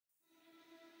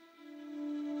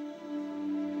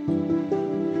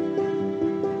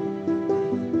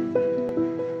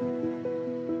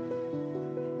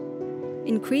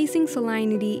Increasing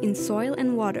salinity in soil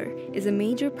and water is a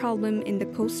major problem in the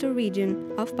coastal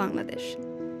region of Bangladesh.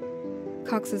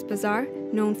 Cox's Bazar,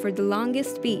 known for the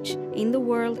longest beach in the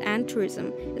world and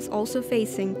tourism, is also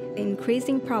facing the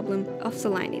increasing problem of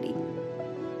salinity.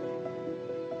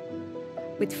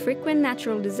 With frequent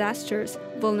natural disasters,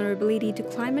 vulnerability to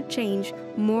climate change,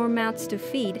 more mouths to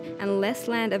feed, and less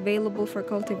land available for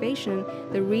cultivation,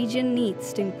 the region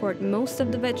needs to import most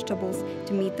of the vegetables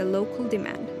to meet the local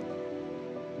demand.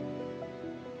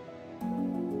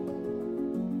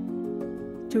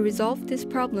 To resolve this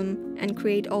problem and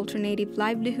create alternative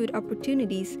livelihood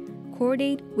opportunities,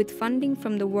 Cordaid, with funding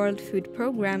from the World Food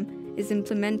Programme, is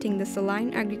implementing the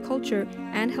Saline agriculture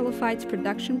and Halophytes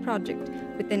production project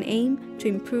with an aim to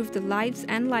improve the lives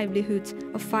and livelihoods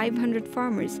of 500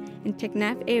 farmers in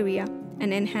Teknaf area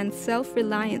and enhance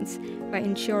self-reliance by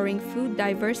ensuring food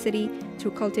diversity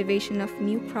through cultivation of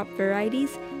new crop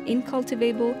varieties in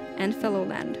cultivable and fallow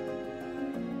land.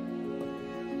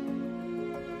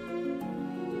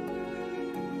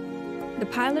 The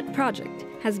pilot project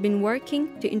has been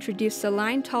working to introduce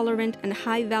saline-tolerant and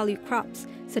high-value crops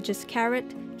such as carrot,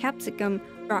 capsicum,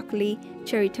 broccoli,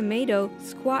 cherry tomato,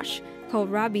 squash,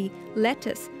 kohlrabi,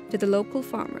 lettuce to the local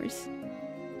farmers.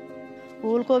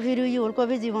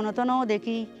 ওলকপি জীবনতনও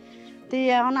দেখি তে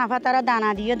এখন আফা তারা দানা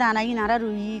দিয়ে দানা ইনারা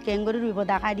রুই কেঙ্গরি রুইব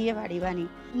দেখা দিয়ে পারিবানি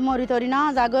মরি তরি না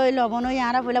জাগো লবণ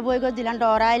ইয়ারা ফেলা বই গছ দিলাম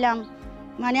ডরাইলাম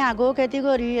মানে আগো খেতি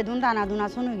করি এদুন দানা দুনা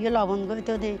শুনু গিয়ে লবণ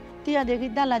গইতো দে তিয়া দেখি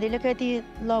দালা দিলে খেতি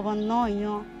লবণ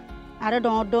নইও আর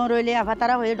ডর রইলে আফা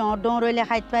তারা হয়ে ডর রইলে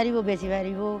খাইতে পারিব বেশি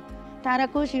পারিব তারা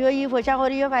খুশি হই পয়সা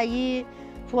করিও পাই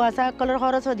ফুয়াশা কলর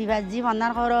খরচ দি ভাজি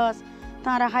বন্ধার খরচ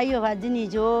তারা খাইও ভাজি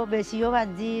নিজেও বেশিও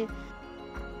ভাজি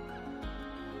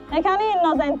এখানে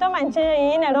নজানতো মানুষে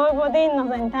এড় হইব দিন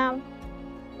নজানতাম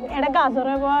এটা গাজর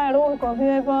হইব এটা ওলকপি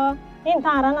হইব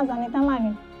তারা নজানিতাম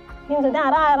আগে কিন্তু যদি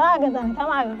আরা আগে জানিতাম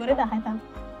আগে করে দেখাইতাম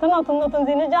তো নতুন নতুন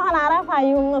জিনিস যখন আরা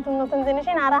পাইম নতুন নতুন জিনিস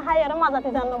আরা খাই আর মজাতে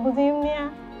জানলো বুঝিম নিয়া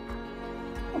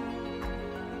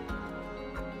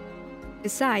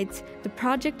Besides, the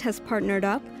project has partnered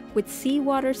up with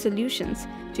Seawater Solutions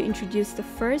to introduce the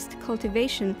first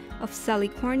cultivation of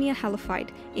Salicornia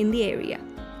halophyte in the area.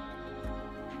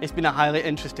 It's been a highly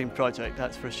interesting project,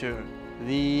 that's for sure.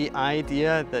 The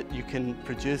idea that you can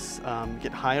produce,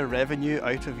 get higher revenue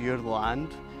out of your land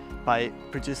by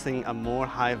producing a more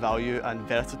high value and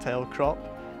versatile crop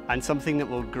and something that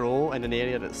will grow in an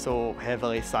area that's so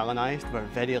heavily salinized where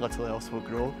very little else will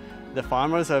grow. The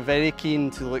farmers are very keen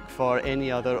to look for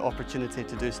any other opportunity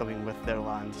to do something with their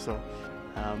land. So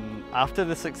after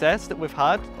the success that we've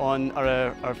had on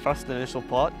our first initial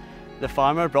plot, the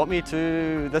farmer brought me to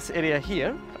this area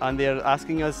here and they're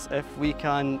asking us if we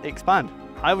can expand.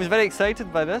 I was very excited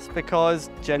by this because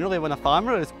generally when a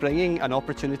farmer is bringing an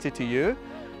opportunity to you,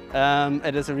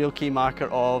 it is a real key marker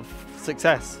of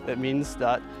success. It means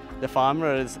that the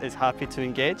farmer is happy to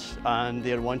engage and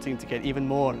they're wanting to get even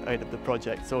more out of the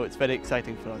project, so it's very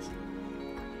exciting for us.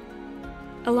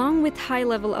 Along with high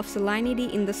level of salinity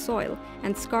in the soil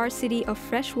and scarcity of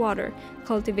fresh water,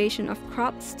 cultivation of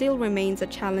crops still remains a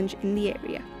challenge in the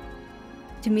area.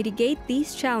 To mitigate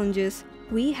these challenges,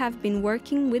 we have been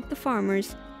working with the farmers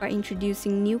by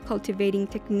introducing new cultivating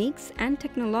techniques and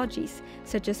technologies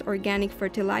such as organic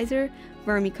fertilizer,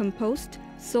 vermicompost,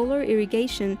 solar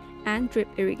irrigation, and drip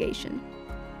irrigation.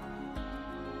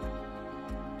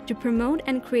 To promote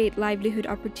and create livelihood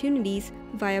opportunities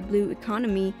via blue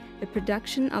economy, the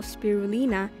production of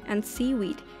spirulina and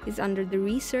seaweed is under the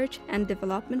research and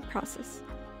development process.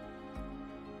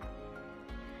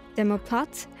 Demo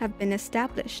plots have been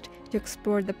established to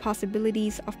explore the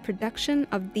possibilities of production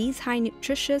of these high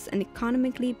nutritious and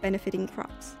economically benefiting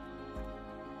crops.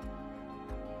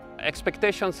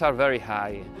 Expectations are very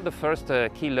high. The first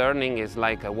key learning is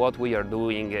what we are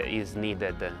doing is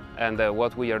needed and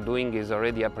what we are doing is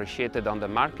already appreciated on the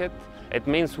market. It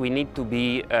means we need to be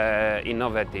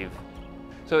innovative.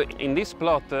 So in this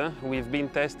plot we've been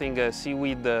testing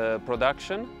seaweed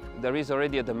production. There is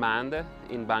already a demand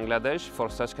in Bangladesh for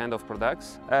such kind of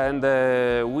products and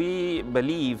we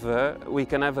believe we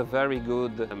can have a very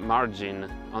good margin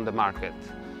on the market.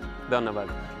 Dhanyavad.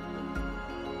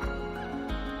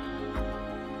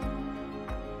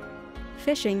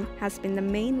 Fishing has been the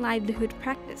main livelihood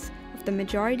practice of the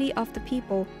majority of the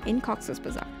people in Cox's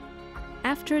Bazar.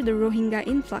 After the Rohingya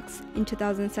influx in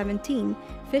 2017,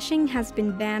 fishing has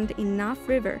been banned in Naf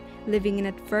River, leaving an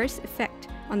adverse effect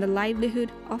on the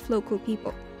livelihood of local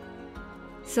people.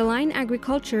 Saline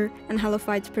agriculture and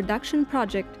Halophytes production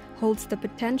project holds the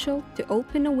potential to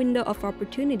open a window of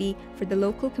opportunity for the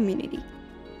local community.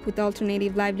 With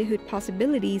alternative livelihood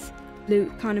possibilities,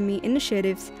 blue economy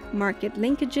initiatives, market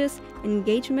linkages,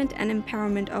 engagement and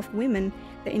empowerment of women,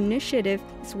 the initiative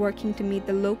is working to meet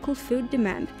the local food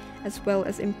demand as well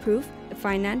as improve the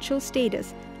financial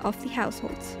status of the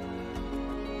households.